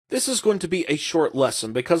This is going to be a short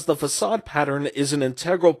lesson because the facade pattern is an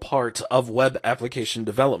integral part of web application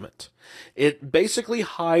development. It basically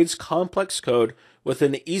hides complex code with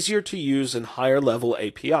an easier to use and higher level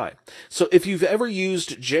API. So if you've ever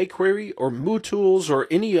used jQuery or MooTools or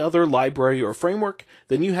any other library or framework,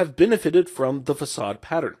 then you have benefited from the facade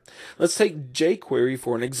pattern. Let's take jQuery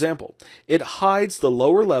for an example. It hides the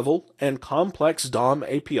lower level and complex DOM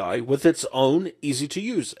API with its own easy to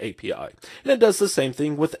use API. And it does the same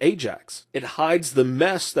thing with Ajax. It hides the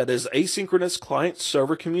mess that is asynchronous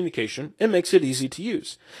client-server communication and makes it easy to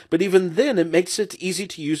use. But even then, it makes it easy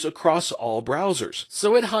to use across all browsers.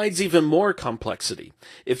 So it hides even more complexity.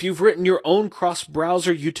 If you've written your own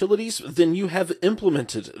cross-browser utilities, then you have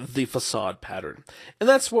implemented the facade pattern. And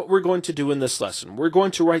that's what we're going to do in this lesson. We're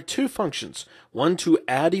going to write two functions, one to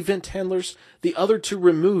add event handlers, the other to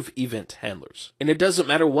remove event handlers. And it doesn't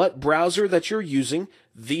matter what browser that you're using,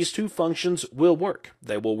 these two functions will work.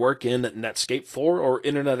 They will work in Netscape 4 or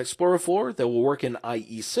Internet Explorer 4, they will work in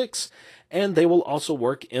IE 6, and they will also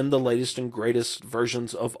work in the latest and greatest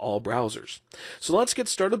versions of all browsers. So let's get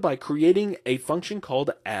started by creating a function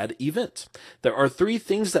called addEvent. There are three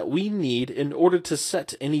things that we need in order to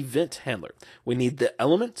set an event handler. We need the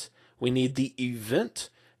element, we need the event,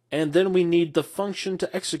 and then we need the function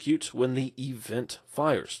to execute when the event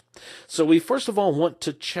fires. So we first of all want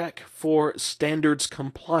to check for standards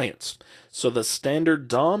compliance. So the standard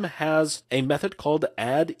DOM has a method called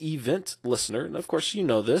addEventListener, and of course you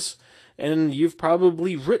know this, and you've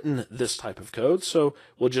probably written this type of code, so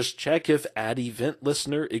we'll just check if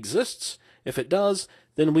addEventListener exists. If it does,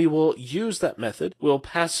 then we will use that method. We'll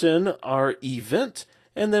pass in our event,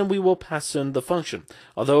 and then we will pass in the function.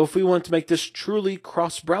 Although if we want to make this truly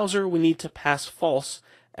cross-browser, we need to pass false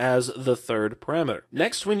as the third parameter.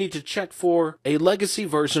 Next, we need to check for a legacy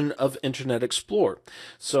version of Internet Explorer.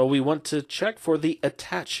 So we want to check for the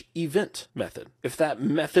attachEvent method. If that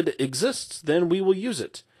method exists, then we will use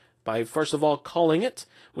it. By first of all calling it,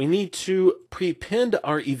 we need to prepend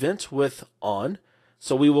our event with on.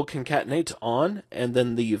 So we will concatenate on and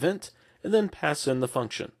then the event, and then pass in the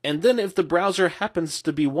function. And then if the browser happens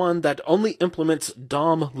to be one that only implements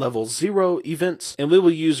DOM level 0 events, and we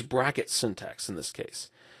will use bracket syntax in this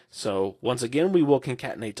case. So once again, we will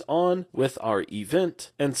concatenate on with our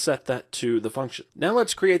event and set that to the function. Now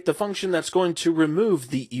let's create the function that's going to remove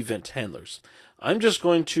the event handlers. I'm just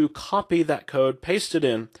going to copy that code, paste it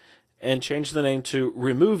in, and change the name to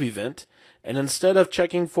remove event. And instead of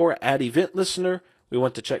checking for addEventListener, we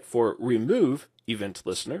want to check for remove event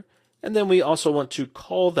listener. And then we also want to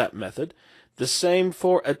call that method. The same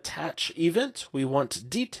for attachEvent. We want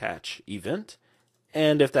detachEvent.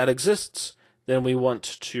 And if that exists, then we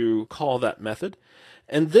want to call that method.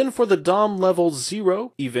 And then for the DOM level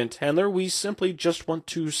 0 event handler, we simply just want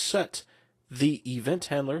to set the event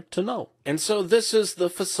handler to null. And so this is the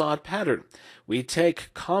facade pattern. We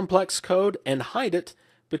take complex code and hide it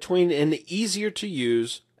between an easier to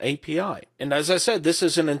use API. And as I said, this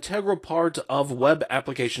is an integral part of web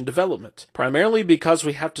application development, primarily because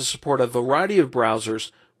we have to support a variety of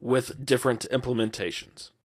browsers with different implementations.